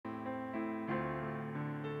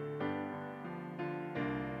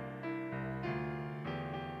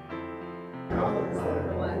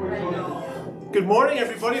Good morning,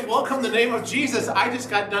 everybody. Welcome in the name of Jesus. I just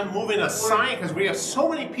got done moving a sign because we have so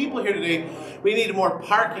many people here today. We needed more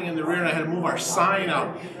parking in the rear, and I had to move our sign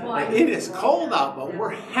out. And it is cold out, but we're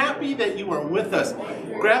happy that you are with us.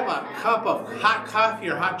 Grab a cup of hot coffee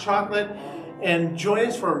or hot chocolate and join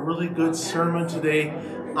us for a really good sermon today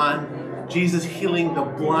on Jesus healing the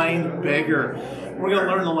blind beggar. We're going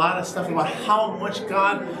to learn a lot of stuff about how much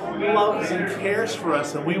God loves and cares for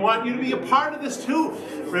us, and we want you to be a part of this too.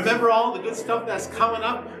 Remember all the good stuff that's coming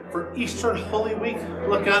up for Easter and Holy Week.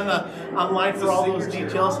 Look online for all those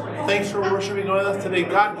details. Thanks for worshiping with us today.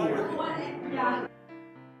 God be with you.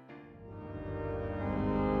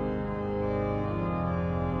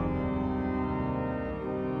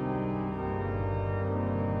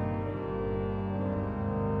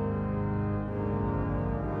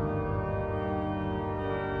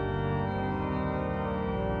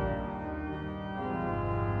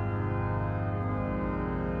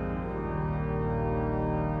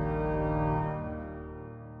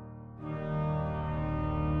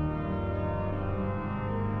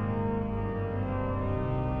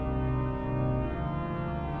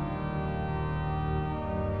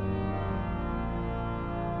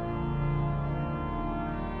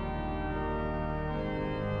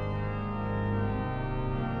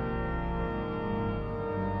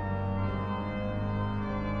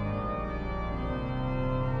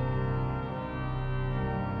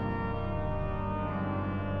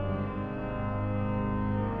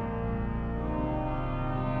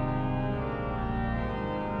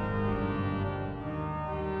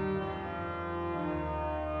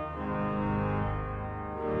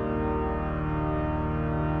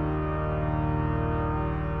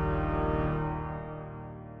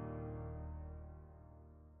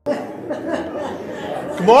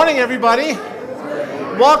 Good morning, everybody.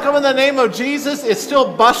 Welcome in the name of Jesus. It's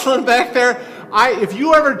still bustling back there.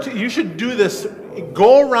 You should do this.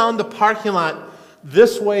 Go around the parking lot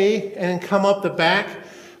this way and come up the back.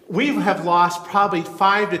 We have lost probably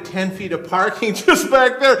 5 to 10 feet of parking just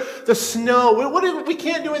back there. The snow, we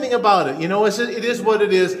can't do anything about it. You know, it is what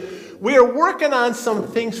it is. We are working on some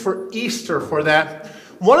things for Easter for that.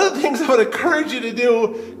 One of the things I would encourage you to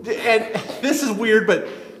do, and this is weird, but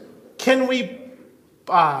can we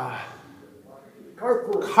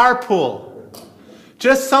carpool?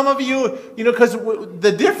 Just some of you, because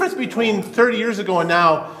the difference between 30 years ago and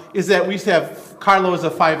now is that we used to have carloads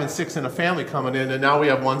of 5 and 6 in a family coming in, and now we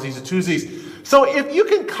have onesies and twosies. So if you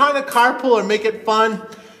can kind of carpool and make it fun,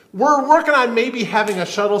 we're working on maybe having a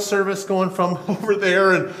shuttle service going from over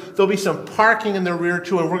there, and there'll be some parking in the rear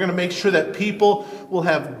too, and we're going to make sure that people will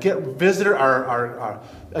visit our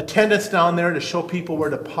attendants down there to show people where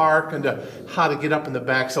to park and how to get up in the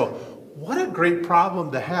back. So what a great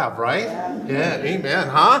problem to have, right? Yeah, amen,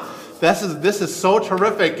 huh? This is so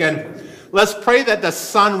terrific, and let's pray that the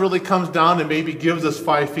sun really comes down and maybe gives us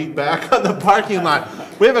 5 feet back on the parking lot.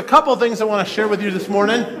 We have a couple things I want to share with you this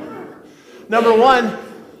morning. Number one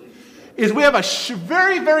is we have a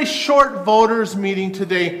very, very short voters meeting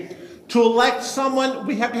today to elect someone.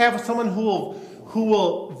 We have to have someone who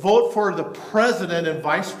will vote for the president and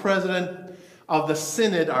vice president of the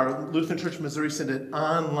synod, our Lutheran Church Missouri Synod,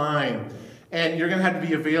 online. And you're going to have to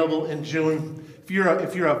be available in June.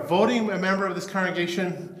 If you're a voting member of this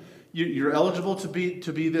congregation, you're eligible to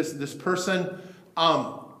be this person.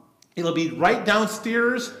 It'll be right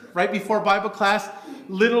downstairs, right before Bible class.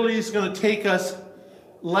 Literally, it's going to take us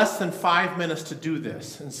less than 5 minutes to do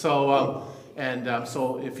this. And so,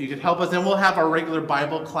 so if you could help us, then we'll have our regular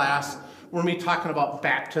Bible class. We're going to be talking about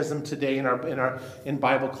baptism today in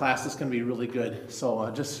Bible class. It's going to be really good. So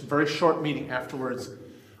just a very short meeting afterwards.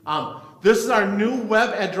 This is our new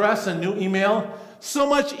web address and new email. So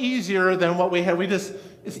much easier than what we had.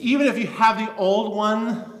 Even if you have the old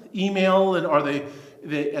one, email or the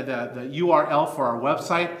URL for our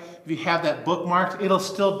website, if you have that bookmarked, it'll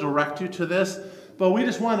still direct you to this. But we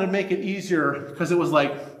just wanted to make it easier because it was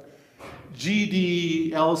like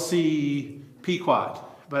GDLC Pequot.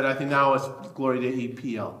 But I think now it's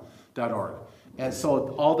glorytoepl.org. And so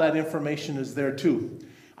all that information is there too.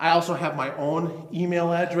 I also have my own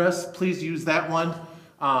email address. Please use that one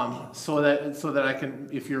so that I can,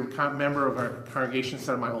 if you're a member of our congregation,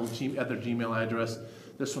 send my old other Gmail address.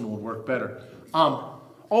 This one would work better.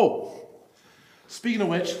 Speaking of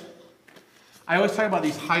which, I always talk about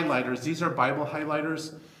these highlighters. These are Bible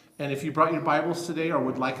highlighters. And if you brought your Bibles today or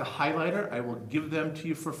would like a highlighter, I will give them to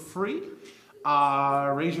you for free.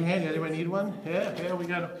 Raise your hand. Anybody need one? Yeah, we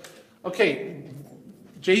got them. Okay.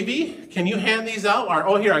 JV, can you hand these out? Or,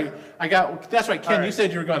 oh, here, I got, that's right, Ken, you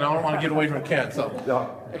said you were going. I don't want to get away from Ken, so.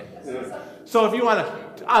 So if you want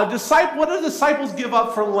to, what do disciples give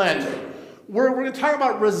up for Lent? We're going to talk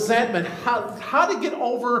about resentment, how to get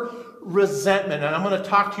over resentment. And I'm going to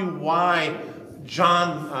talk to you why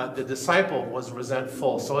John, the disciple, was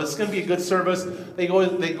resentful. So it's going to be a good service. They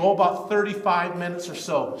go about 35 minutes or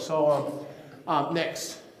so. So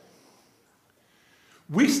next.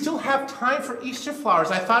 We still have time for Easter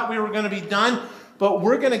flowers. I thought we were going to be done, but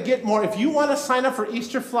we're going to get more. If you want to sign up for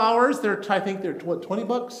Easter flowers, I think they're what,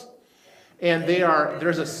 $20? And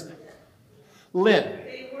there's a, Lynn.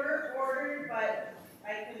 They were ordered, but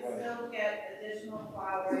I can still get additional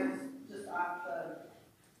flowers just off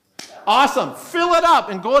the stuff. Awesome. Fill it up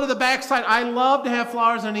and go to the backside. I love to have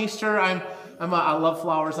flowers on Easter. I love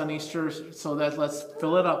flowers on Easter, so let's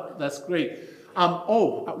fill it up. That's great.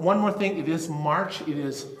 One more thing. It is March. It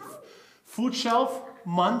is Food Shelf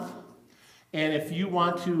Month. And if you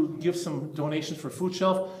want to give some donations for Food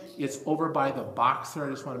Shelf, it's over by the box there. I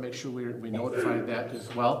just want to make sure we notify that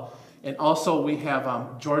as well. And also we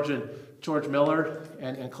have George Miller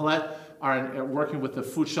and Colette are working with the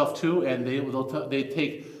Food Shelf too, and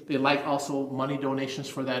they like also money donations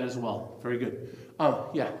for that as well. Very good.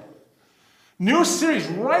 Yeah. New series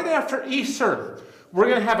right after Easter. We're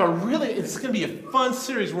going to have it's going to be a fun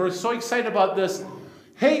series. We're so excited about this.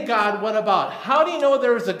 Hey God, what about? How do you know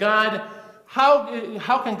there is a God?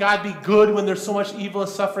 How can God be good when there's so much evil and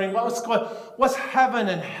suffering? What's heaven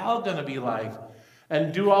and hell going to be like?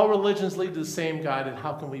 And do all religions lead to the same God? And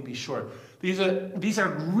how can we be sure? These are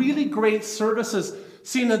really great services.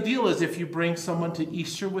 See, and the deal is if you bring someone to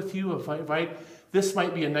Easter with you, this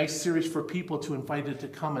might be a nice series for people to invite to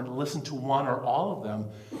come and listen to one or all of them.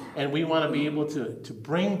 And we want to be able to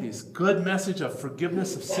bring this good message of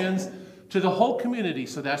forgiveness of sins to the whole community.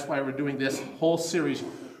 So that's why we're doing this whole series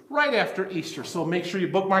right after Easter. So make sure you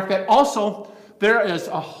bookmark that. Also, there is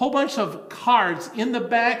a whole bunch of cards in the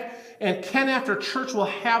back, and Ken after church will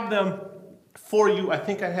have them for you. I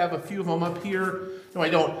think I have a few of them up here. No, I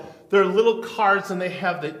don't. They're little cards, and they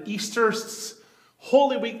have the Easter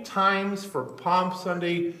Holy Week times for Palm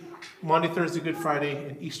Sunday, Monday, Thursday, Good Friday,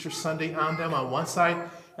 and Easter Sunday on them on one side,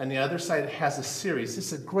 and the other side has a series.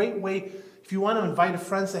 This is a great way if you want to invite a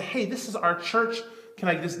friend, say, hey, this is our church. Can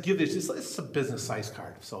I just give this? It's a business-sized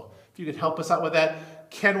card. So if you could help us out with that,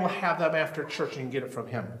 Ken will have them after church and you can get it from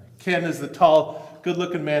him. Ken is the tall,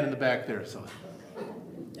 good-looking man in the back there. So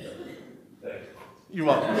you're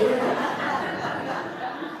welcome.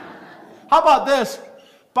 How about this?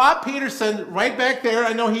 Bob Peterson, right back there.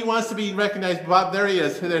 I know he wants to be recognized. Bob, there he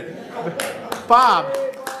is. Bob.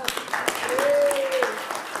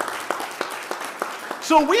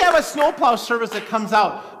 So we have a snowplow service that comes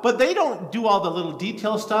out, but they don't do all the little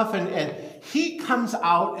detail stuff. And he comes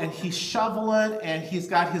out and he's shoveling and he's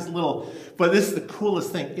got his little, but this is the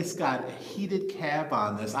coolest thing. It's got a heated cab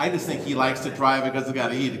on this. I just think he likes to drive it because it's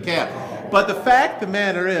got a heated cab. But the fact of the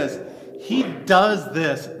matter is, he does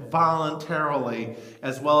this voluntarily,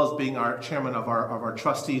 as well as being our chairman of our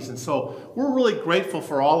trustees. And so we're really grateful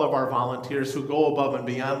for all of our volunteers who go above and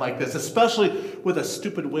beyond like this, especially with a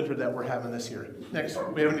stupid winter that we're having this year. Next,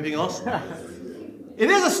 we have anything else?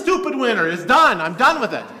 It is a stupid winter. It's done. I'm done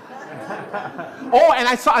with it. Oh, and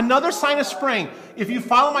I saw another sign of spring. If you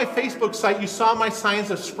follow my Facebook site, you saw my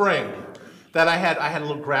signs of spring that I had a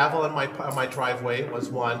little gravel in my driveway was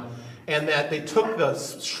one. And that they took the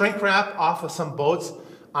shrink wrap off of some boats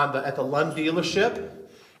at the Lund dealership.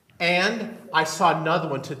 And I saw another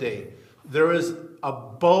one today. There is a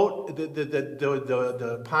boat,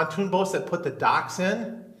 the pontoon boats that put the docks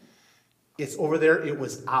in. It's over there. It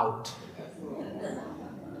was out.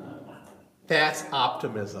 That's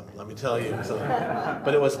optimism, let me tell you. So,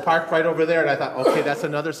 but it was parked right over there, and I thought, okay, that's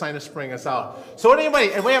another sign of spring. It's out. So anybody,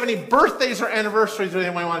 if we have any birthdays or anniversaries that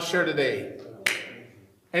anyone want to share today?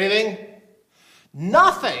 Anything?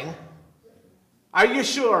 Nothing? Are you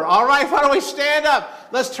sure? All right, why don't we stand up?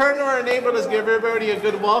 Let's turn to our neighbor. Let's give everybody a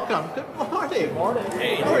good welcome. Good morning. Good morning.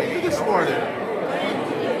 Hey. How are you this morning?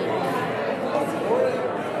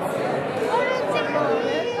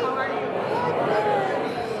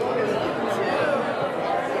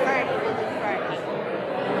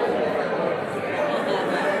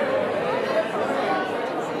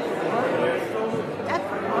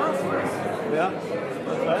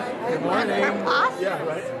 Good morning. Yeah,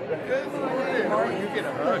 right. Good morning. You get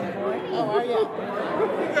a hug. How are you?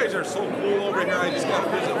 You guys are so cool over here. I just got to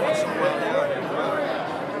visit once in a while.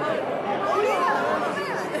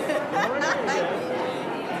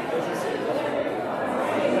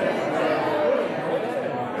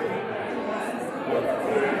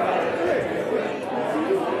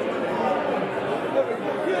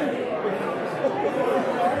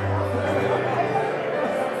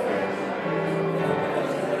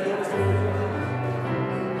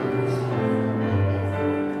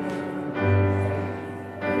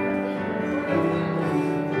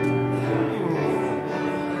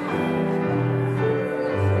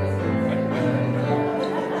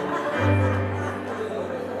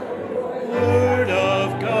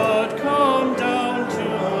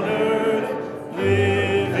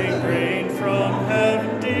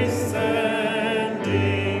 descending,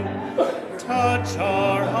 touch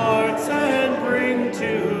our hearts and bring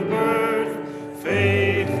to birth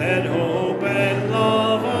faith and hope and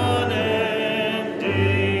love unending.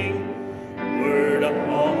 Word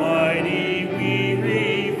Almighty, we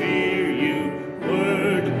revere you.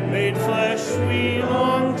 Word made flesh, we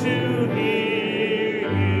long to hear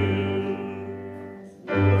you.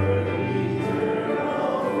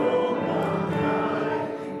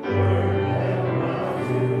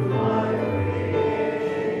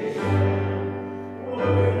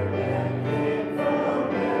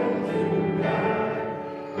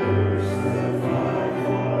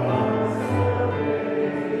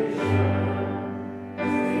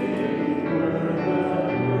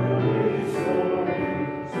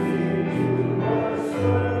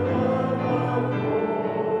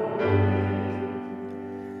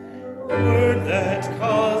 Word that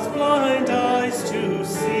caused blind eyes to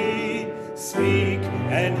see, speak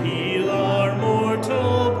and heal our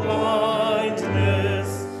mortal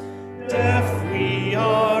blindness. Deaf we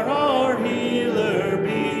are, our healer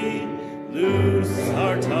be. Loose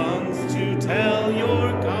our tongues to tell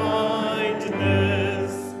your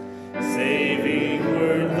kindness. Saving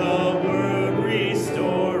word, the word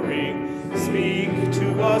restoring. Speak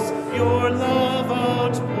to us your love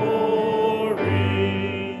outpouring.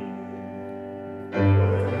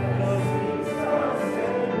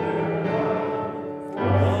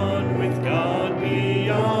 One with God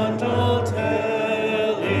beyond all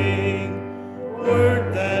telling,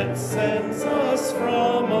 word that sends us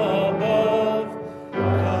from above,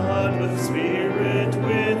 God with Spirit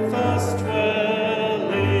with us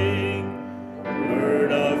dwelling,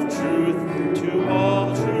 word of truth to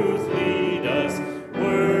all truth lead us,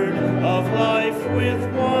 word of life with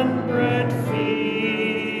one bread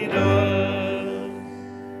feed us.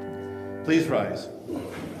 Please rise.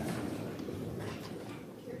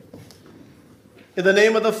 In the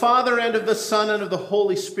name of the Father, and of the Son, and of the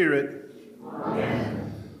Holy Spirit.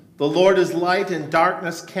 Amen. The Lord is light, and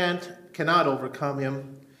darkness cannot overcome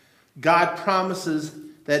him. God promises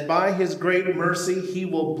that by his great mercy he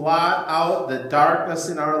will blot out the darkness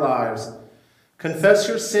in our lives. Confess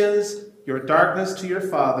your sins, your darkness to your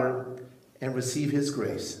Father, and receive his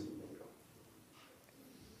grace.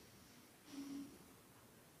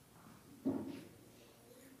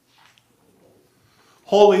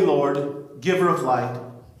 Holy Lord, giver of light,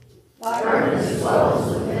 darkness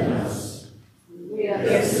dwells within us. We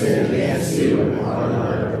have sinned against you and one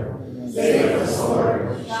another. Save us,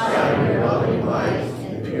 Lord, shine your loving light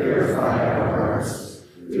and purify our hearts.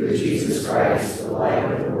 Through Jesus Christ, the light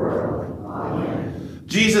of the world. Amen.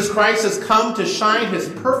 Jesus Christ has come to shine his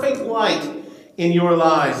perfect light in your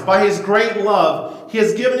lives. By his great love, he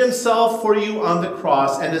has given himself for you on the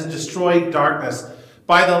cross and has destroyed darkness.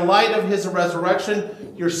 By the light of his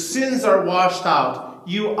resurrection, your sins are washed out.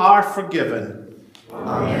 You are forgiven.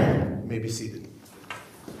 Amen. You may be seated.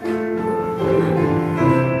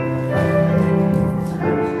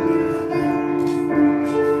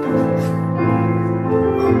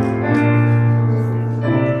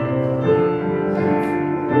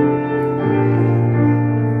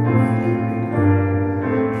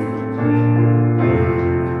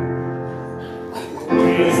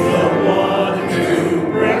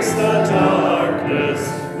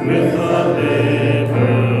 With a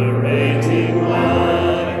liberating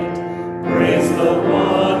light, praise the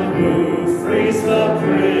one who frees the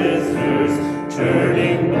prisoners,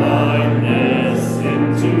 turning blindness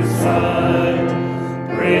into sight.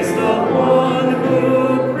 Praise the one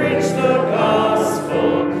who preached the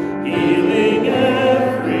gospel, healing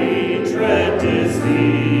every dread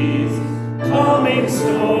disease, calming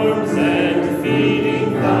storms and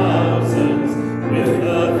feeding thousands with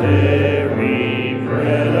the very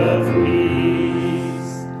bread of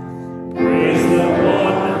peace. Praise the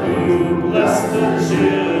one who blessed the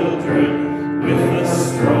children with a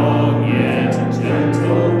strong yet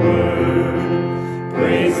gentle word.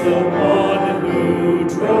 Praise the one who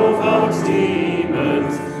drove out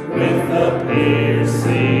demons with a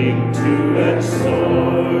piercing two-edged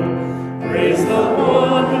sword. Praise the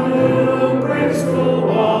one who brings cool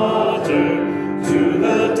water to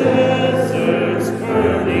the desert's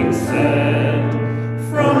burning sand.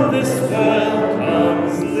 From this well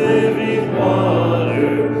comes living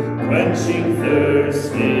water, quenching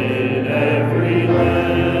thirst in every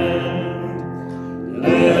land.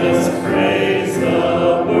 Let us praise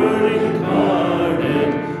the Word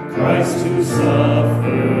incarnate, Christ who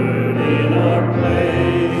suffered in our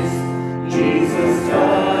place. Jesus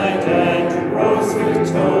died and rose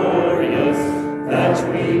victorious, that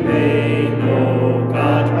we may know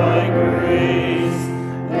God by grace.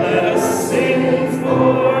 Let us sing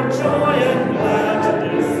for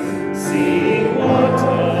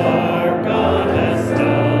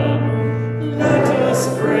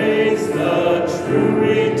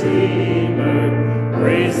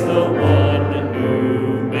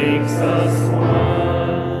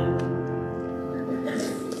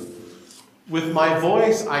my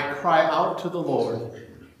voice I cry out to the Lord.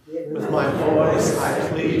 With my voice I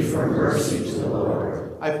plead for mercy to the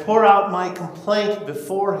Lord. I pour out my complaint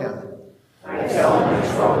before him. I tell my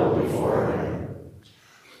trouble before him.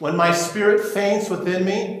 When my spirit faints within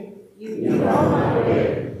me, You know my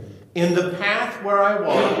way. in the path where I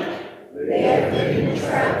walk, They have laid a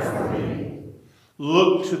trap for me.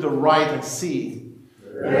 look to the right and see.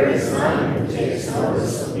 There is none who takes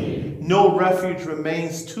notice of me. No refuge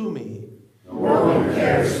remains to me. No one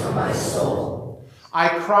cares for my soul. I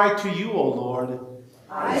cry to you, O Lord.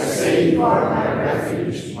 I say you are my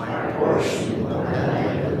refuge, my portion of the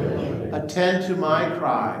land of the living. Attend to my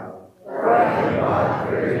cry. For I am brought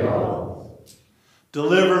very low.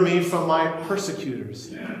 Deliver me from my persecutors.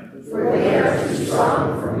 For they are too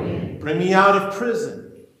strong for me. Bring me out of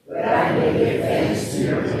prison. That I may give thanks to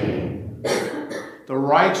your name. The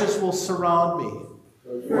righteous will surround me.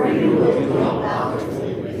 For you will dwell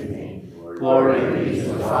bountifully with me. Glory be to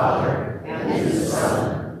the Father, and to the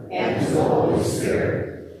Son, and to the Holy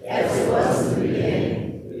Spirit, as it was in the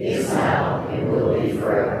beginning, is now, and will be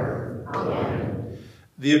forever. Amen.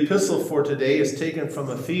 The epistle for today is taken from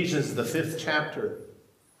Ephesians, the 5th chapter.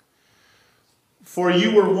 For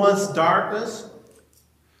you were once darkness,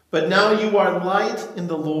 but now you are light in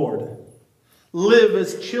the Lord. Live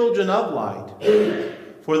as children of light,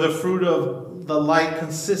 for the fruit of the light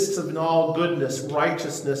consists of all goodness,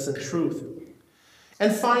 righteousness, and truth.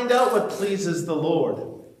 And find out what pleases the Lord.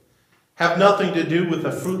 Have nothing to do with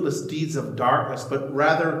the fruitless deeds of darkness, but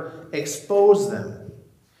rather expose them.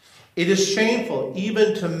 It is shameful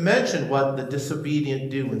even to mention what the disobedient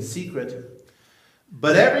do in secret.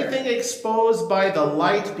 But everything exposed by the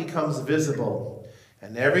light becomes visible,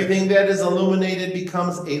 and everything that is illuminated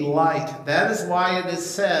becomes a light. That is why it is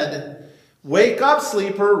said, "Wake up,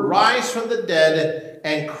 sleeper, rise from the dead,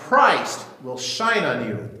 and Christ will shine on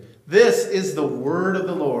you." This is the word of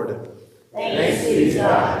the Lord. Thanks be to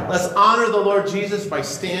God. Let's honor the Lord Jesus by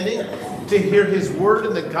standing to hear his word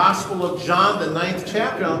in the Gospel of John, the 9th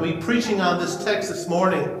chapter. I'll be preaching on this text this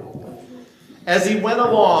morning. As he went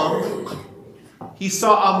along, he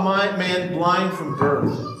saw a man blind from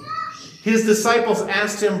birth. His disciples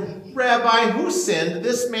asked him, "Rabbi, who sinned,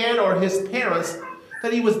 this man or his parents,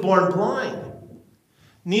 that he was born blind?"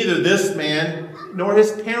 "Neither this man nor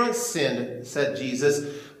his parents sinned," said Jesus,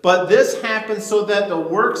 "but this happened so that the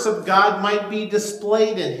works of God might be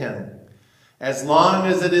displayed in him. As long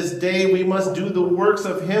as it is day, we must do the works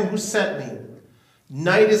of him who sent me.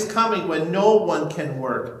 Night is coming when no one can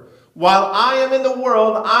work. While I am in the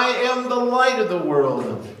world, I am the light of the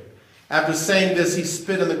world." After saying this, he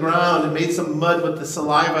spit on the ground and made some mud with the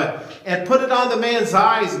saliva and put it on the man's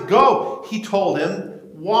eyes. "Go," he told him,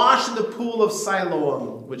 "wash in the pool of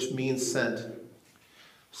Siloam," which means sent.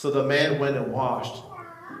 So the man went and washed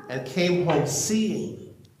and came home seeing.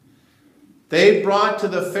 They brought to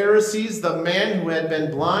the Pharisees the man who had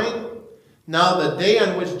been blind. Now the day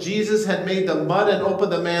on which Jesus had made the mud and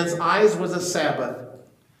opened the man's eyes was a Sabbath.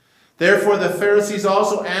 Therefore the Pharisees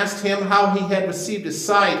also asked him how he had received his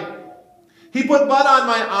sight. "He put mud on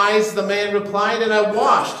my eyes," the man replied, "and I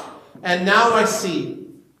washed, and now I see."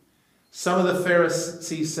 Some of the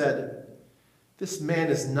Pharisees said, "This man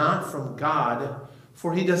is not from God,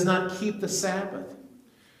 for he does not keep the Sabbath."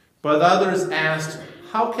 But others asked,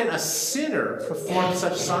 "How can a sinner perform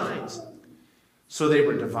such signs?" So they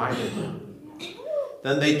were divided.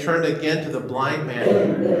 Then they turned again to the blind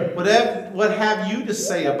man. What have you to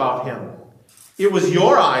say about him? It was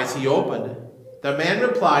your eyes he opened." The man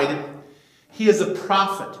replied, "He is a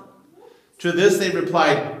prophet." To this they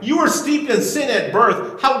replied, "You were steeped in sin at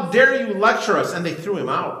birth. How dare you lecture us?" And they threw him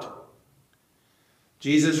out.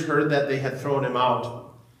 Jesus heard that they had thrown him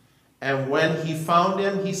out. And when he found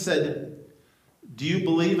him, he said, "Do you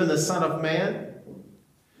believe in the Son of Man?"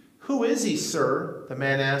 "Who is he, sir?" the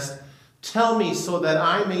man asked. "Tell me so that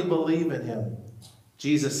I may believe in him."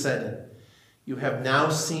 Jesus said, "You have now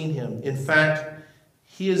seen him. In fact,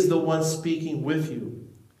 he is the one speaking with you."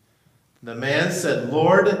 The man said,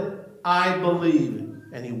 "Lord, I believe,"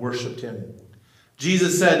 and he worshipped him.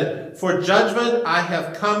 Jesus said, "For judgment I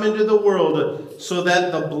have come into the world, so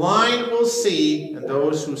that the blind will see, and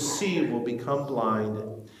those who see will become blind."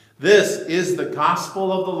 This is the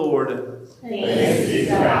gospel of the Lord. Thanks be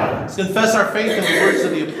to God. Let's confess our faith in the words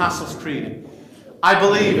of the Apostles' Creed. I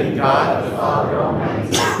believe in God, The Father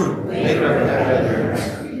Almighty, maker of heaven and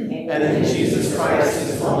earth, and in Jesus Christ,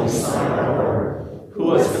 his only Son, our Lord, who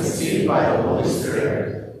was conceived by the Holy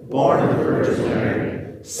Spirit, born of the Virgin Mary,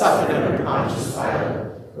 suffered under Pontius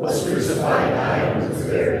Pilate, was crucified, died, and was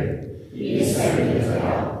buried. He descended into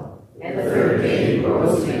hell, and the third day he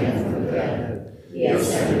rose again from the dead. He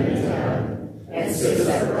ascended into heaven, and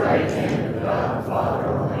right hand of God the Father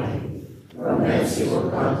Almighty. From thence he will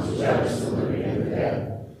come to judge the living and the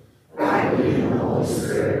dead. I believe in the Holy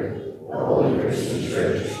Spirit, the holy Christian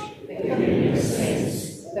Church, the communion of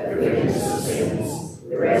saints, the forgiveness of sins,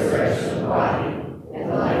 the resurrection of the body,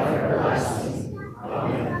 and the life everlasting.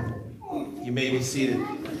 Amen. You may be seated.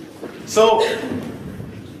 So,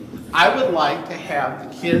 I would like to have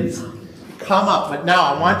the kids come up, but now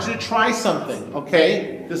I want you to try something,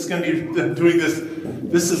 okay? This is going to be doing this.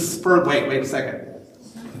 This is spurred. Wait a second.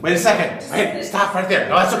 Wait a second. Wait, stop right there.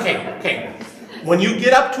 No, that's okay. Okay. When you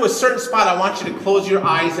get up to a certain spot, I want you to close your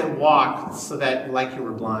eyes and walk so that like you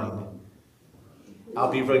were blind.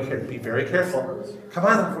 I'll be very careful. Come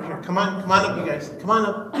on over here. Come on up, you guys. Come on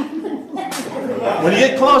up. When you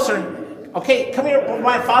get closer, okay, come here.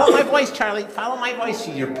 Follow my voice, Charlie. Follow my voice.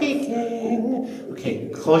 You're peeking. Okay,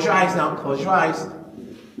 close your eyes now. Close your eyes.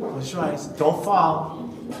 Close your eyes. Don't fall.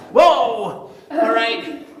 Whoa! All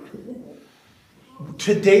right.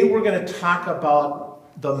 Today we're going to talk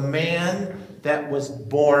about the man that was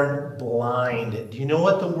born blind. Do you know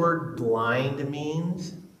what the word blind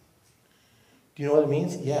means? Do you know what it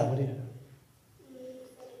means? Yeah, what do you?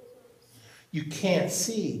 You can't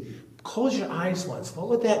see. Close your eyes once. What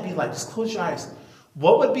would that be like? Just close your eyes.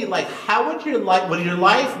 What would be like? How would your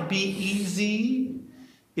life be easy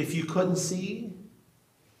if you couldn't see?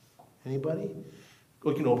 Anybody?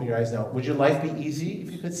 You can open your eyes now. Would your life be easy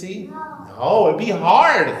if you could see? No, it'd be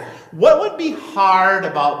hard. What would be hard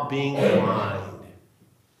about being blind?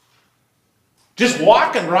 Just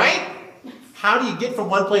walking, right? How do you get from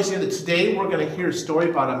one place to the other? Today we're going to hear a story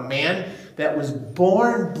about a man that was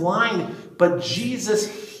born blind, but Jesus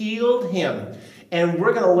healed him. And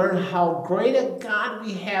we're going to learn how great a God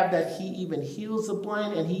we have that he even heals the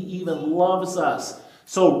blind and he even loves us.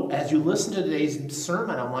 So as you listen to today's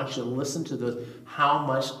sermon, I want you to listen to how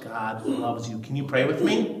much God loves you. Can you pray with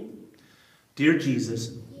me? Dear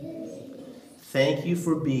Jesus, thank you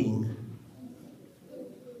for being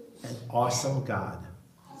an awesome God.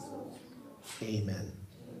 Amen.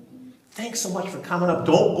 Thanks so much for coming up.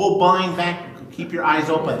 Don't go blind back. Keep your eyes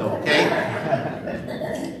open though, okay?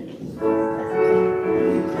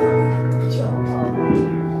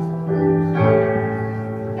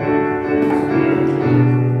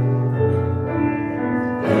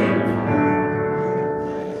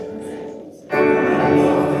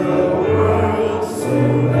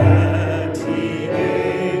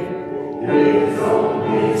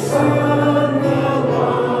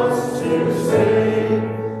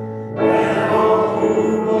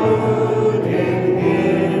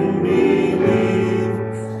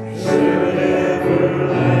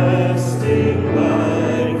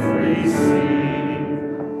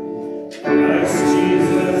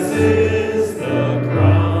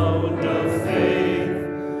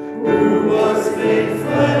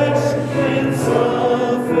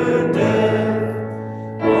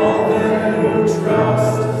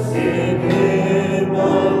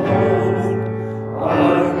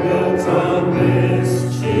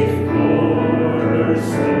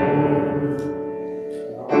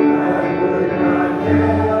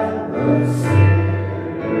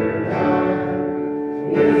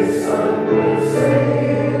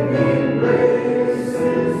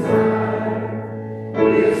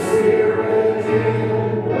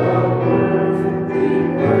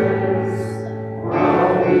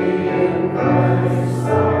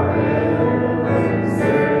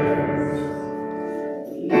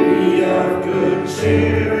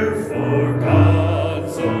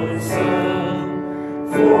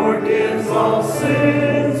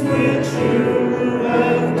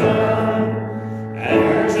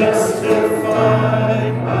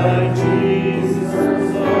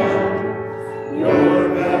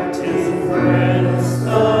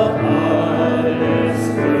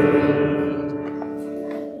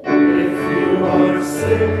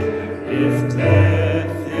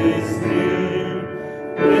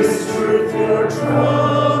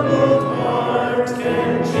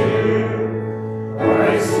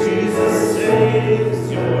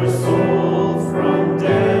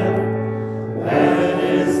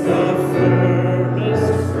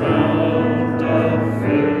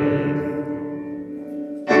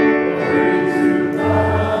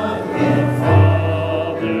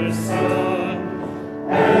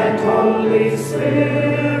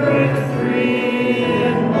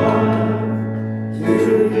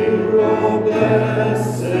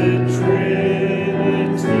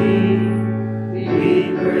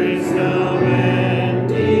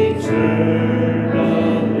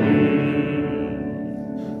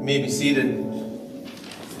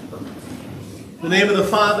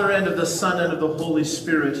 Son and of the Holy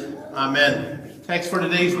Spirit. Amen. Text for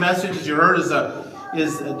today's message, as you heard,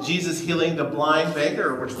 is Jesus healing the blind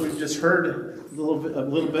beggar, which we've just heard a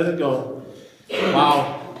little bit ago.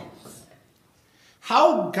 Wow.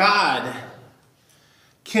 How God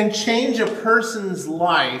can change a person's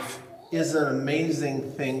life is an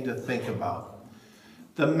amazing thing to think about.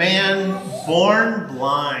 The man born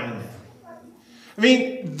blind. I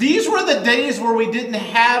mean, these were the days where we didn't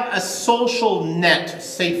have a social net,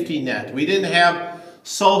 safety net. We didn't have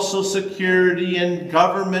Social Security and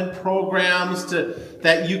government programs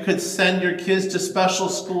that you could send your kids to special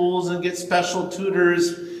schools and get special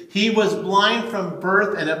tutors. He was blind from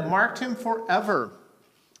birth, and it marked him forever.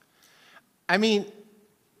 I mean,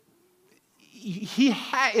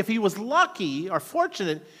 if he was lucky or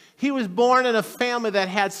fortunate, he was born in a family that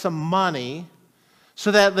had some money so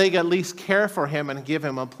that they could at least care for him and give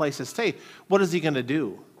him a place to stay. What is he going to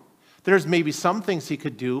do? There's maybe some things he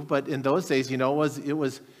could do, but in those days, it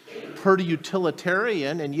was pretty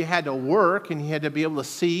utilitarian, and you had to work, and you had to be able to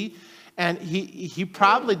see, and he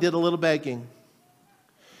probably did a little begging.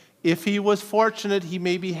 If he was fortunate, he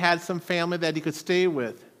maybe had some family that he could stay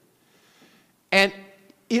with. And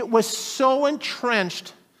it was so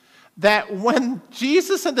entrenched that when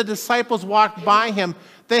Jesus and the disciples walked by him,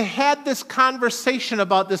 they had this conversation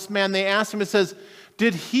about this man. They asked him, it says,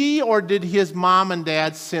 did he or did his mom and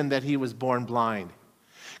dad sin that he was born blind?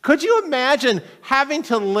 Could you imagine having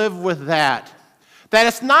to live with that? That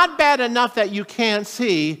it's not bad enough that you can't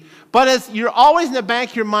see, but you're always in the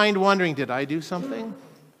back of your mind wondering, did I do something?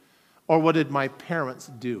 Or what did my parents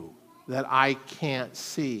do that I can't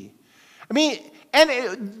see? I mean,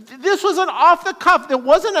 this wasn't off the cuff. It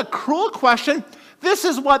wasn't a cruel question. This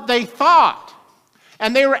is what they thought.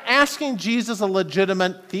 And they were asking Jesus a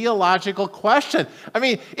legitimate theological question. I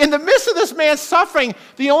mean, in the midst of this man's suffering,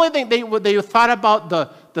 the only thing they thought about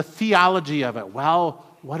the theology of it. Well,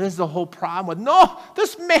 what is the whole problem with? No,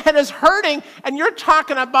 this man is hurting, and you're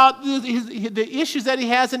talking about the issues that he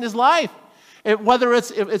has in his life, whether it's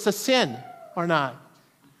a sin or not.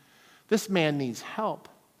 This man needs help.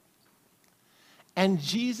 And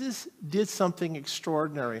Jesus did something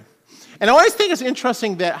extraordinary. And I always think it's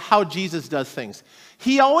interesting that how Jesus does things.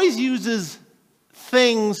 He always uses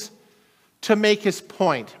things to make his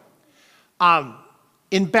point.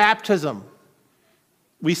 In baptism,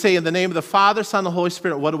 we say in the name of the Father, Son, and the Holy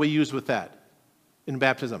Spirit. What do we use with that in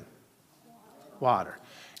baptism? Water.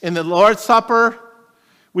 In the Lord's Supper,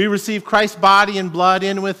 we receive Christ's body and blood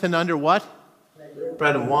in with and under what?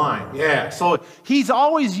 Bread and wine. Yeah. So he's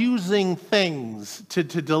always using things to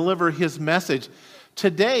deliver his message.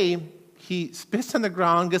 Today, he spits on the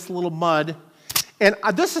ground, gets a little mud, and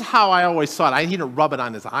this is how I always saw it. He didn't rub it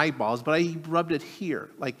on his eyeballs, but he rubbed it here,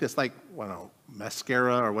 like this, like, I don't know,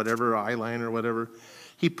 mascara or whatever, eyeliner or whatever.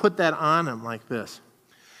 He put that on him like this.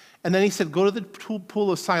 And then he said, go to the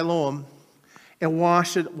pool of Siloam and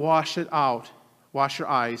wash it out. Wash your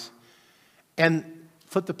eyes and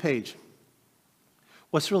flip the page.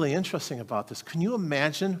 What's really interesting about this, can you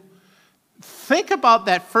imagine? Think about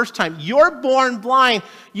that first time. You're born blind.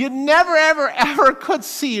 You never, ever, ever could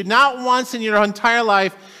see, not once in your entire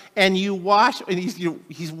life, and you wash, and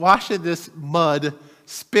he's washing this mud,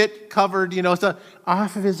 spit covered,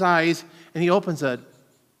 off of his eyes, and he opens it,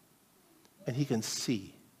 and he can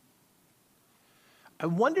see. I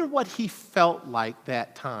wonder what he felt like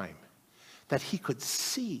that time, that he could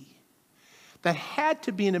see. That had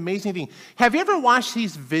to be an amazing thing. Have you ever watched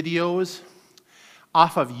these videos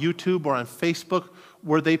off of YouTube or on Facebook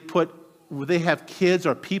where they have kids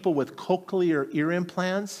or people with cochlear ear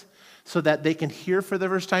implants so that they can hear for the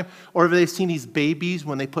first time? Or have they seen these babies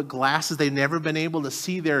when they put glasses, they've never been able to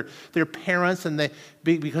see their parents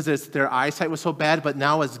because their eyesight was so bad, but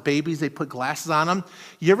now as babies they put glasses on them?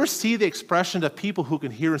 You ever see the expression of people who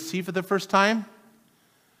can hear and see for the first time?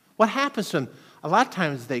 What happens to them? A lot of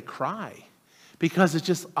times they cry because it's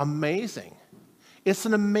just amazing. It's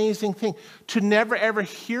an amazing thing to never ever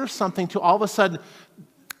hear something to all of a sudden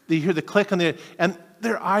they hear the click and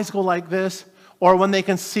their eyes go like this. Or when they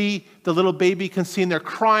can see, the little baby can see and they're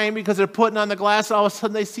crying because they're putting on the glass, all of a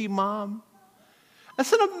sudden they see mom.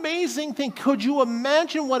 That's an amazing thing. Could you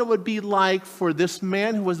imagine what it would be like for this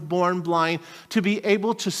man who was born blind to be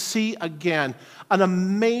able to see again? An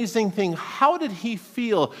amazing thing. How did he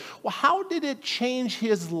feel? Well, how did it change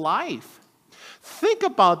his life? Think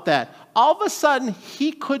about that. All of a sudden,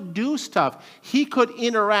 he could do stuff. He could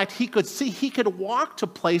interact. He could see. He could walk to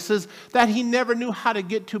places that he never knew how to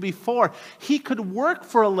get to before. He could work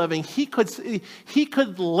for a living. He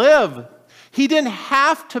could live. He didn't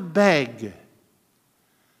have to beg.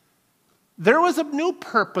 There was a new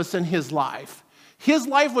purpose in his life. His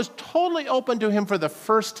life was totally open to him for the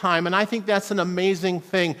first time, and I think that's an amazing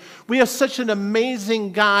thing. We have such an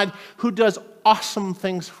amazing God who does awesome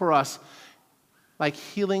things for us, like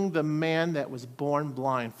healing the man that was born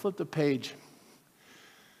blind. Flip the page.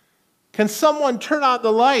 Can someone turn out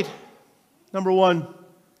the light? Number one.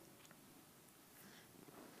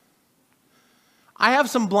 I have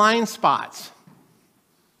some blind spots.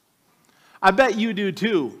 I bet you do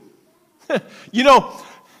too. You know,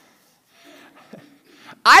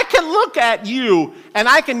 I can look at you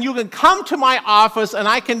and you can come to my office and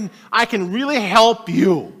I can really help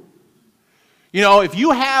you. You know, if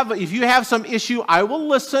you have some issue, I will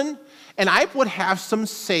listen and I would have some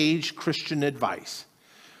sage Christian advice.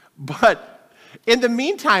 But in the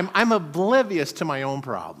meantime, I'm oblivious to my own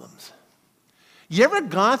problems. You ever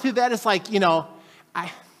gone through that? It's like, you know,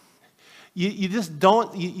 you just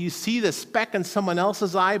don't, you see the speck in someone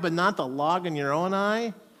else's eye, but not the log in your own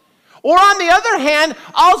eye. Or on the other hand,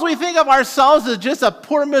 all we think of ourselves as just a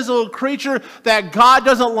poor, miserable creature that God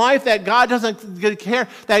doesn't like, that God doesn't care,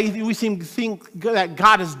 that we seem to think that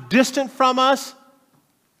God is distant from us.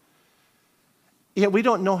 Yet we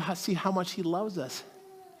don't see how much He loves us.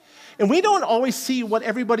 And we don't always see what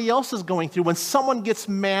everybody else is going through. When someone gets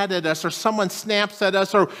mad at us or someone snaps at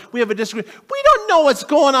us or we have a disagreement, we don't know what's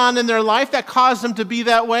going on in their life that caused them to be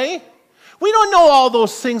that way. We don't know all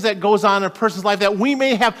those things that goes on in a person's life that we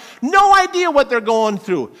may have no idea what they're going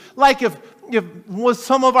through. Like if with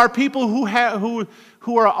some of our people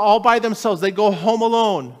who are all by themselves, they go home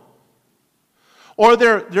alone. Or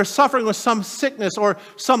they're suffering with some sickness or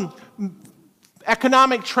some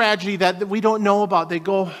economic tragedy that we don't know about. They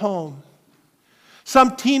go home.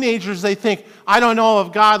 Some teenagers, they think, I don't know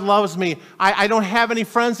if God loves me. I don't have any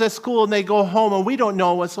friends at school, and they go home, and we don't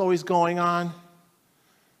know what's always going on.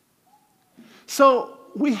 So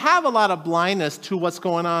we have a lot of blindness to what's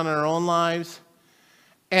going on in our own lives.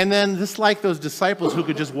 And then just like those disciples who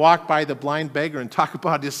could just walk by the blind beggar and talk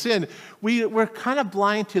about his sin, we're kind of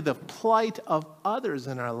blind to the plight of others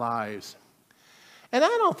in our lives. And I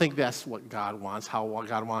don't think that's what God wants, how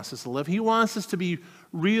God wants us to live. He wants us to be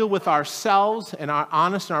real with ourselves and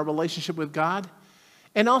honest in our relationship with God,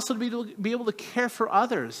 and also to be able to care for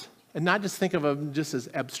others and not just think of them just as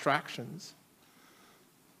abstractions.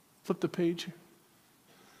 Flip the page.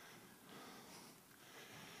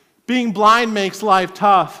 Being blind makes life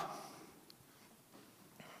tough.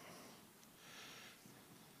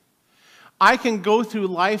 I can go through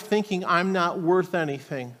life thinking I'm not worth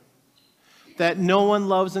anything, that no one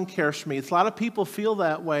loves and cares for me. A lot of people feel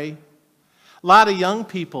that way. A lot of young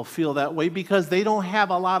people feel that way because they don't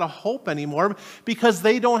have a lot of hope anymore, because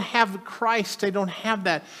they don't have Christ. They don't have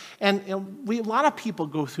that. And a lot of people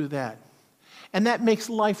go through that. And that makes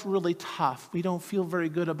life really tough. We don't feel very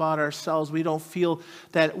good about ourselves. We don't feel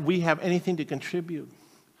that we have anything to contribute.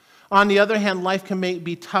 On the other hand, life can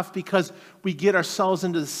be tough because we get ourselves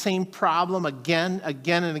into the same problem again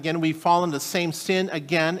and again. We fall into the same sin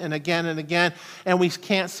again and again and again, and we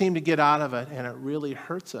can't seem to get out of it, and it really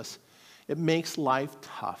hurts us. It makes life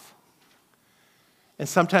tough. And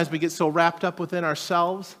sometimes we get so wrapped up within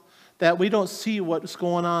ourselves that we don't see what's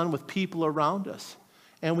going on with people around us.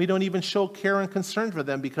 And we don't even show care and concern for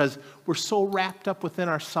them because we're so wrapped up within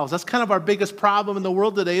ourselves. That's kind of our biggest problem in the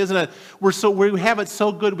world today, isn't it? We have it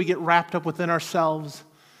so good, we get wrapped up within ourselves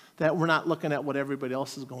that we're not looking at what everybody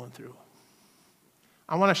else is going through.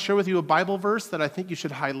 I want to share with you a Bible verse that I think you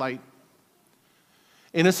should highlight.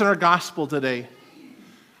 And it's in our gospel today.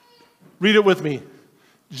 Read it with me.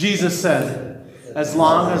 Jesus said, "As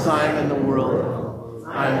long as I'm in the world,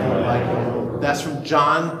 I'm like you." That's from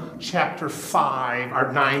John chapter 5,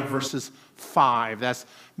 or 9 verses 5. That's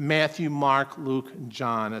Matthew, Mark, Luke, and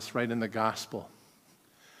John. That's right in the gospel.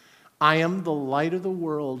 I am the light of the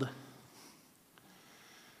world.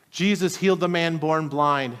 Jesus healed the man born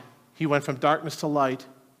blind. He went from darkness to light.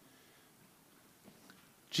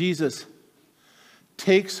 Jesus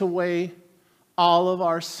takes away all of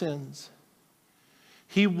our sins.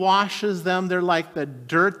 He washes them. They're like the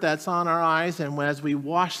dirt that's on our eyes, and as we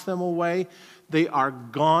wash them away, they are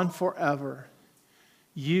gone forever.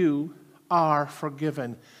 You are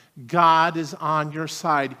forgiven. God is on your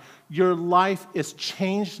side. Your life is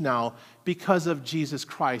changed now because of Jesus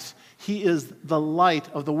Christ. He is the light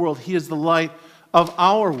of the world. He is the light of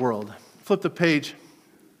our world. Flip the page.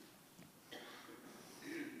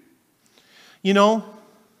 You know,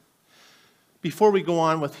 before we go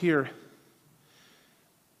on with here,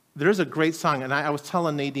 there's a great song, and I was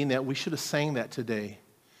telling Nadine that we should have sang that today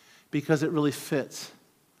because it really fits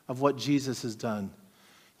of what Jesus has done.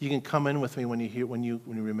 You can come in with me when you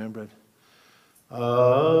remember it.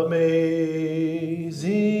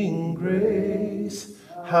 Amazing grace,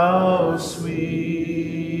 how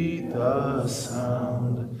sweet the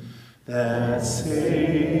sound that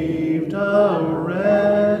saved a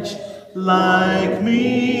wretch like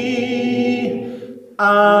me.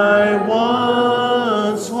 I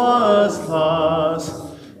once was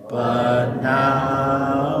lost, but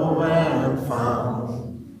now am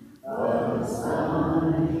found. Was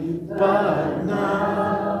blind, but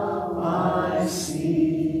now I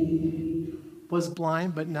see. Was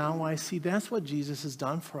blind, but now I see. That's what Jesus has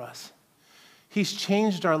done for us. He's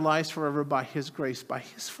changed our lives forever by his grace, by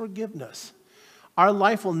his forgiveness. Our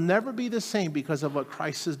life will never be the same because of what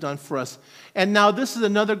Christ has done for us. And now this is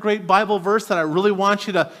another great Bible verse that I really want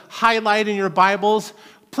you to highlight in your Bibles.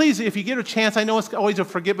 Please, if you get a chance, I know it's always a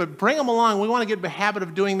forget, but bring them along. We want to get in the habit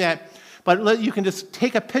of doing that. But you can just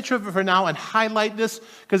take a picture of it for now and highlight this,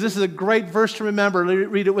 because this is a great verse to remember.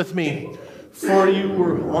 Read it with me. For you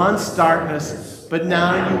were once darkness, but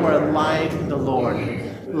now you are light in the Lord.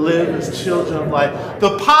 Live as children of light.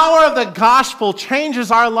 The power of the gospel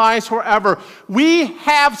changes our lives forever. We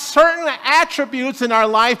have certain attributes in our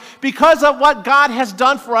life because of what God has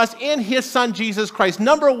done for us in his Son, Jesus Christ.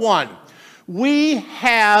 Number one, we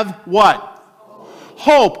have what?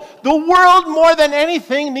 Hope. The world more than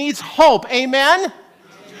anything needs hope. Amen?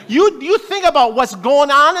 You think about what's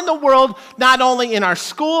going on in the world, not only in our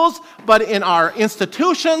schools, but in our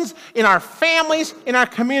institutions, in our families, in our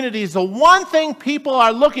communities. The one thing people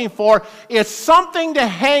are looking for is something to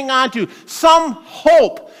hang on to, some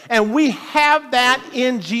hope. And we have that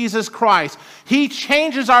in Jesus Christ. He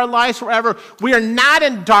changes our lives forever. We are not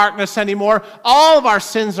in darkness anymore. All of our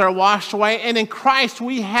sins are washed away. And in Christ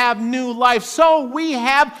we have new life. So we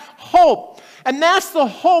have hope. And that's the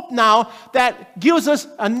hope now that gives us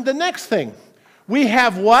the next thing. We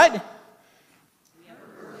have what?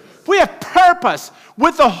 We have purpose.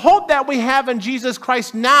 With the hope that we have in Jesus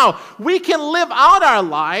Christ now, we can live out our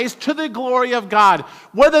lives to the glory of God.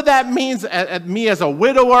 Whether that means me as a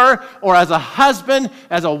widower or as a husband,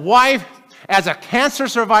 as a wife, as a cancer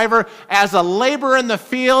survivor, as a laborer in the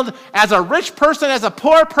field, as a rich person, as a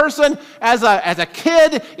poor person, as a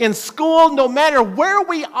kid in school, no matter where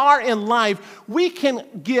we are in life, we can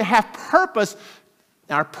have purpose.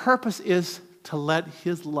 Our purpose is to let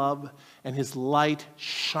his love and his light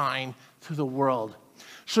shine through the world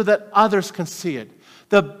so that others can see it.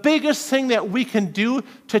 The biggest thing that we can do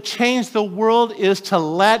to change the world is to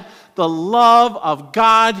let the love of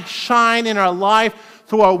God shine in our life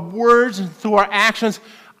through our words and through our actions.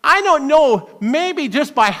 I don't know, maybe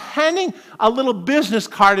just by handing a little business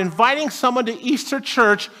card, inviting someone to Easter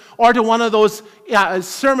church or to one of those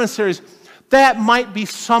sermon series, that might be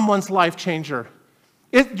someone's life changer.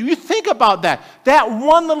 Do you think about that? That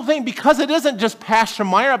one little thing, because it isn't just Pastor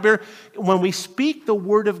Meyer up here. When we speak the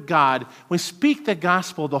word of God, we speak the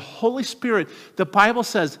gospel, the Holy Spirit, the Bible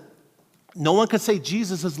says, no one can say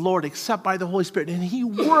Jesus is Lord except by the Holy Spirit. And he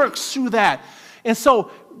works through that. And so,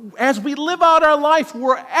 as we live out our life,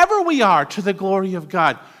 wherever we are, to the glory of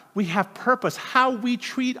God, we have purpose. How we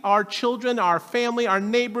treat our children, our family, our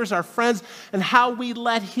neighbors, our friends, and how we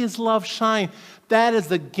let his love shine. That is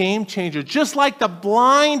the game changer. Just like the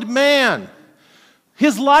blind man,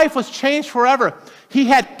 his life was changed forever. He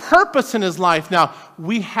had purpose in his life. Now,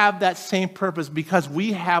 we have that same purpose because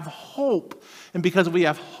we have hope. And because we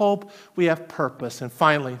have hope, we have purpose. And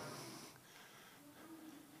finally,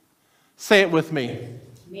 say it with me.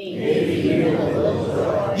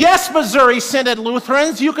 Yes, Missouri Synod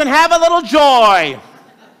Lutherans, you can have a little joy.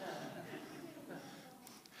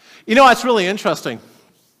 You know, it's really interesting.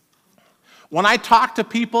 When I talk to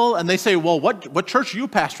people and they say, well, what church are you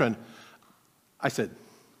pastoring? I said,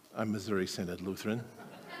 I'm Missouri Synod Lutheran.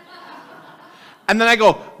 And then I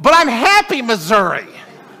go, but I'm happy, Missouri.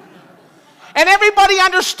 And everybody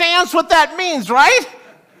understands what that means, right?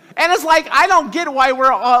 And it's like, I don't get why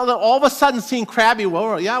we're all of a sudden seeing crabby.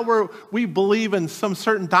 Well, yeah, we believe in some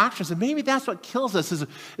certain doctrines. And maybe that's what kills us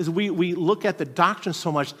is we look at the doctrine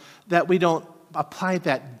so much that we don't apply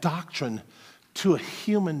that doctrine to a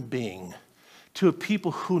human being, to a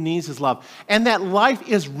people who needs his love. And that life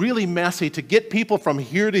is really messy. To get people from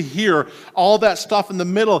here to here, all that stuff in the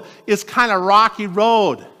middle is kind of rocky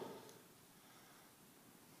road.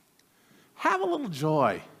 Have a little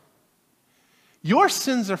joy. Your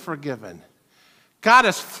sins are forgiven. God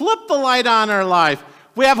has flipped the light on our life.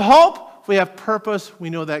 We have hope. We have purpose. We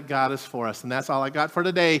know that God is for us. And that's all I got for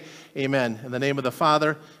today. Amen. In the name of the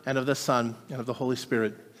Father, and of the Son, and of the Holy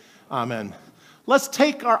Spirit. Amen. Let's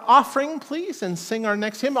take our offering, please, and sing our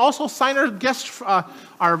next hymn. Also, sign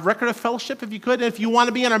our record of fellowship, if you could. And if you want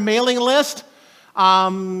to be on our mailing list, we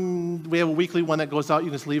have a weekly one that goes out. You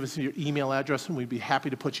can just leave us your email address, and we'd be happy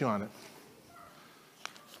to put you on it.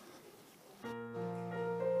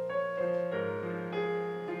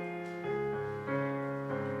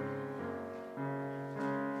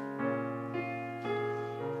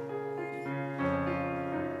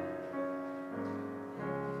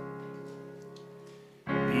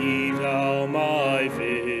 thou my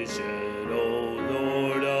vision, O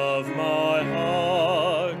Lord of my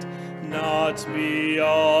heart. Not be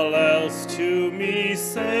all else to me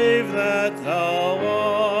save that thou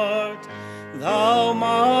art. Thou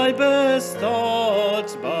my best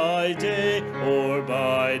thought by day or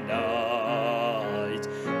by night,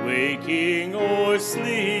 waking or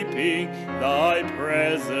sleeping, thy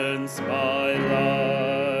presence my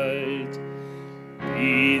light.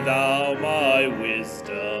 Be thou my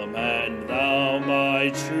wisdom, and thou my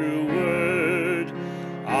true word.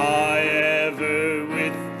 I ever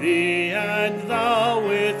with thee, and thou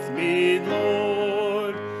with me,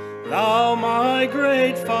 Lord. Thou my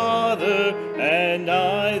great Father, and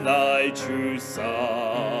I thy true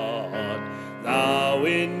Son. Thou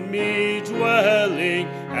in me dwelling,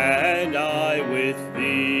 and I with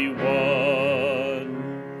thee one.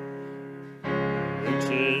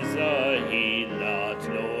 Riches I heed not,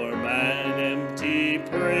 nor man empty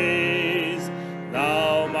praise.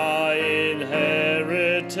 Thou my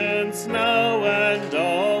inheritance now and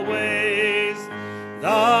always.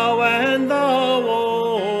 Thou and thou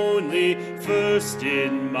only, first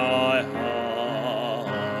in my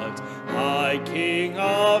heart. High King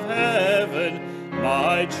of heaven,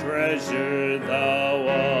 my treasure thou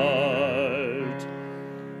art.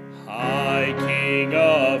 High King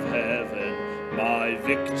of heaven, my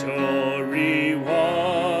victory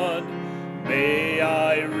won. May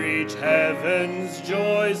I reach heaven's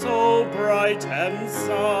joys, O bright and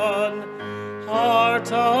sun.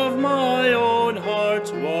 Heart of my own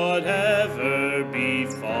heart, whatever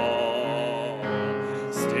befall,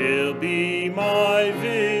 still be my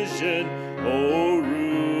vision, O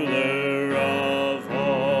ruler of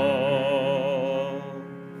all.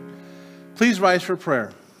 Please rise for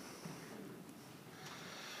prayer.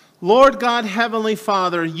 Lord God, Heavenly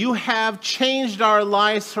Father, you have changed our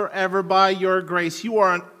lives forever by your grace. You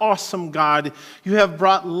are an awesome God. You have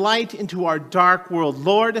brought light into our dark world.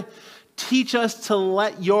 Lord, teach us to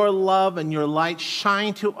let your love and your light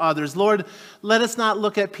shine to others. Lord, let us not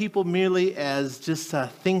look at people merely as just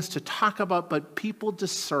things to talk about, but people to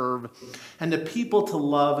serve, and to people to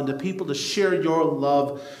love, and to people to share your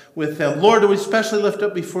love with them. Lord, we especially lift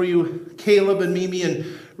up before you Caleb and Mimi and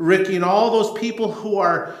Ricky and all those people who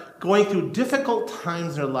are going through difficult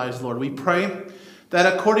times in their lives, Lord. We pray that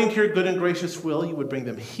according to your good and gracious will, you would bring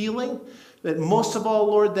them healing, that most of all,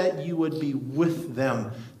 Lord, that you would be with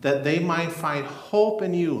them, that they might find hope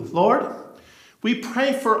in you. Lord, we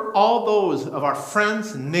pray for all those of our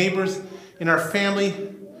friends and neighbors in our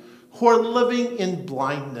family who are living in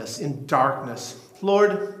blindness, in darkness.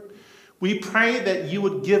 Lord, we pray that you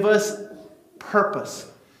would give us purpose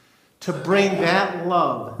to bring that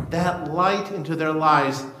love, that light into their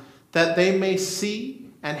lives, that they may see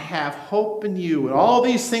and have hope in you. And all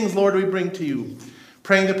these things, Lord, we bring to you,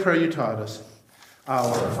 praying the prayer you taught us.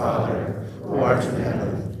 Our Father, who art in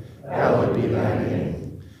heaven, hallowed be thy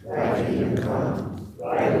name. Thy kingdom come,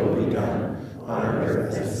 thy will be done, on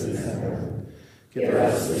earth as it is in heaven. Give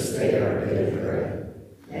us this day our daily bread,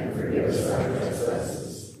 and forgive us our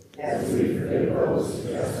trespasses, as we forgive those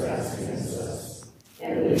who trespass against us.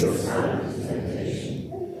 And lead us not into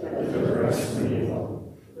temptation, but deliver us from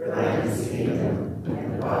evil. For thine is the kingdom,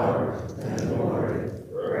 and the power, and the glory,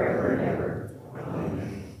 forever and ever.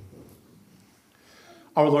 Amen.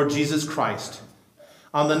 Our Lord Jesus Christ,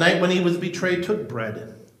 on the night when he was betrayed, took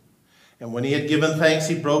bread. And when he had given thanks,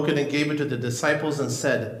 he broke it and gave it to the disciples and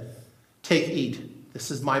said, "Take, eat. This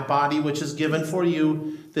is my body, which is given for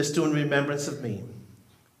you. This do in remembrance of me."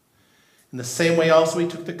 In the same way also he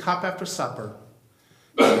took the cup after supper.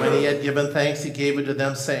 And when he had given thanks, he gave it to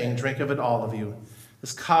them, saying, "Drink of it, all of you.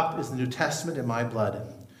 This cup is the New Testament in my blood,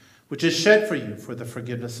 which is shed for you for the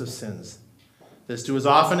forgiveness of sins. This do as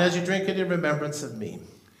often as you drink it in remembrance of me."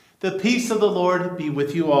 The peace of the Lord be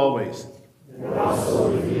with you always. And also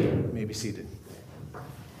with you. You may be seated.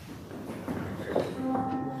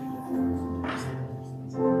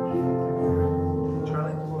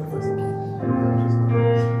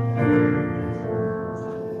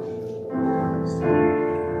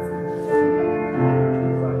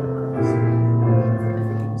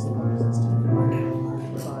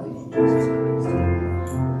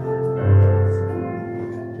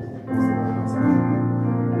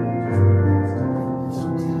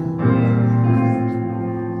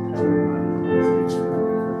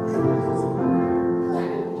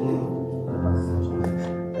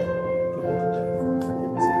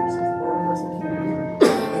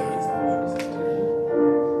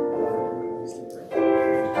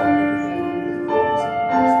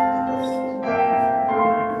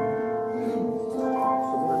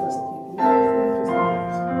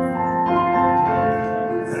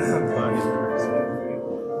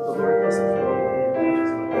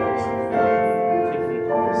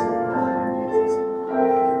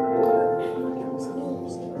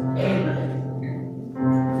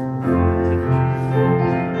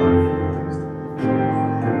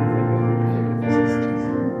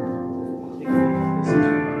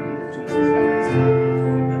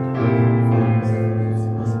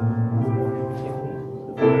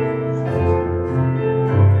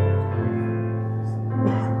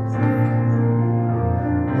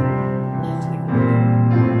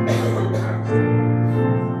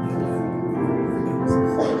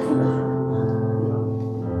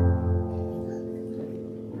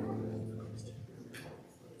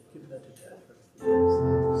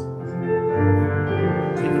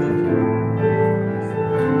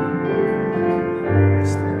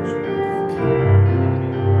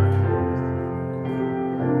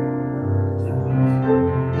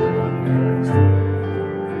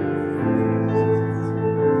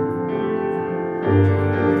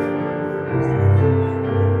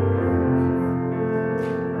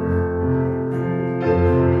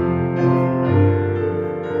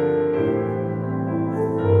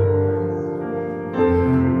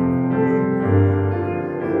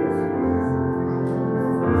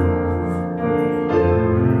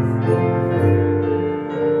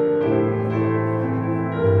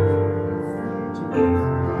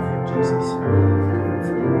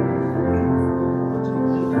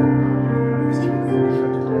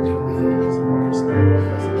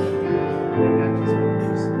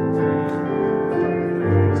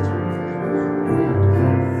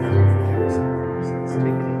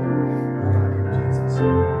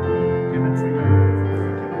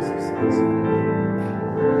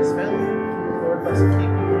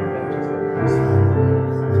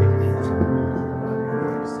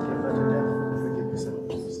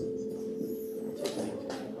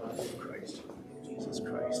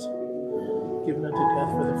 Given unto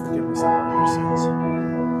death for the forgiveness of all your sins.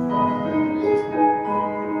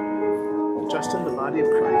 Just in the body of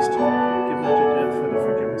Christ, given unto death for the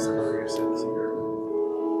forgiveness of all your sins.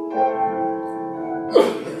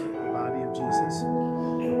 The body of Jesus,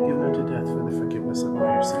 given unto death for the forgiveness of all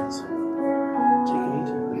your sins. Take and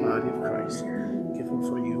eat the body of Christ, given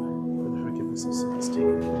for you for the forgiveness of sins. Take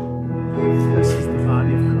it. This is the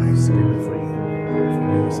body of Christ, given for you for the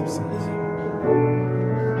forgiveness of sins.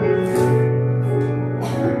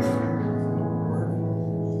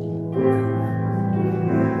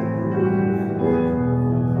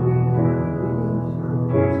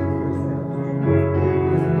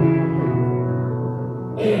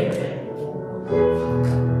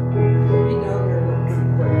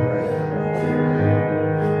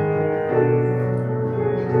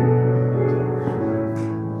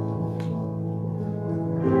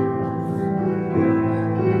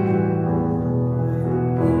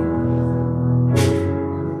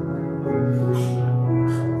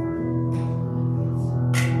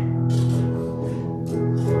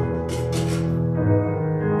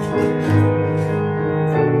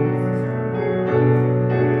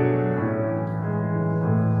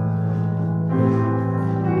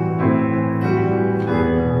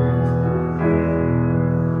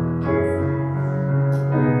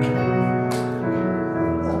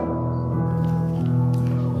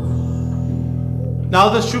 Now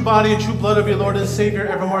this true body and true blood of your Lord and Savior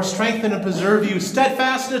evermore strengthen and preserve you,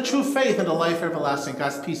 steadfast in a true faith and a life everlasting.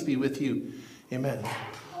 God's peace be with you. Amen.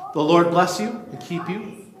 The Lord bless you and keep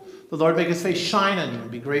you. The Lord make his face shine on you and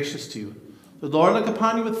be gracious to you. The Lord look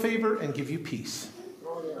upon you with favor and give you peace.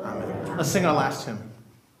 Amen. Let's sing our last hymn.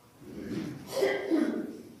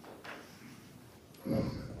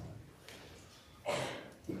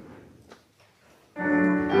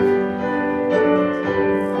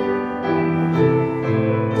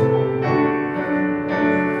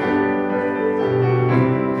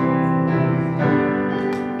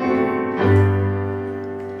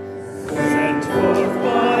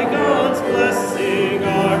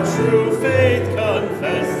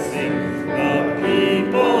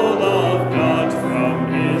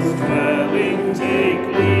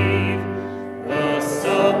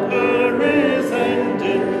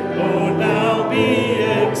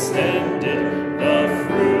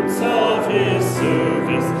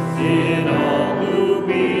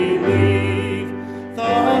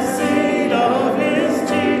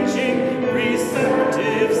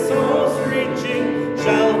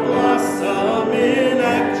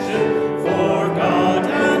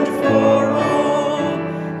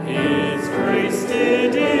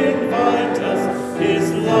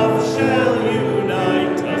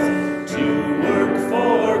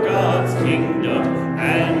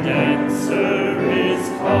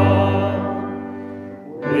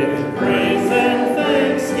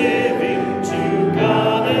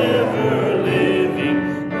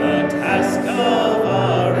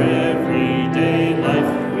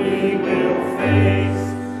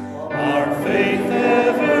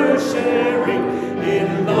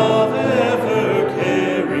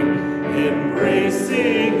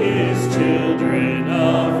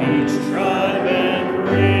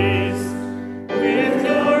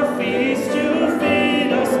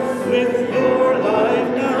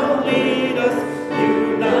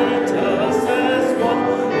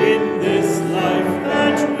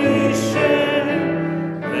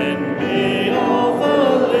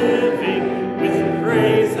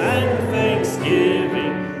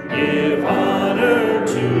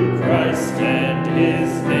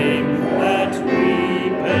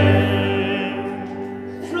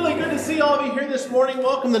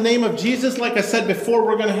 Like I said before,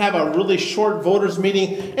 we're going to have a really short voters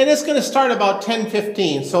meeting, and it's going to start about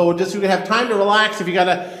 10:15. So just you have time to relax. If you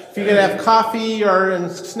gotta have coffee or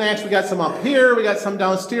and snacks, we got some up here, we got some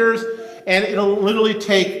downstairs, and it'll literally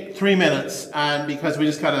take 3 minutes. And because we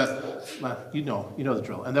just gotta, you know the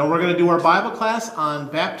drill. And then we're going to do our Bible class on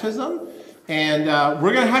baptism, and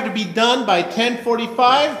we're going to have to be done by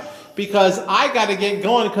 10:45. Because I got to get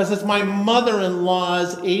going because it's my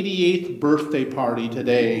mother-in-law's 88th birthday party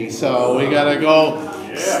today. So we got to go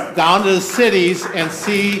down to the cities and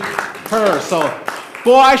see her. So,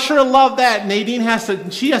 boy, I sure love that. Nadine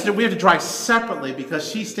we have to drive separately because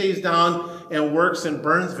she stays down and works in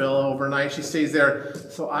Burnsville overnight. She stays there.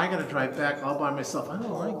 So I got to drive back all by myself. I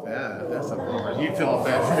don't like that. That's a bummer. You feel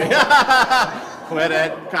bad for me. Go ahead,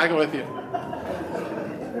 Ed. Can I go with you?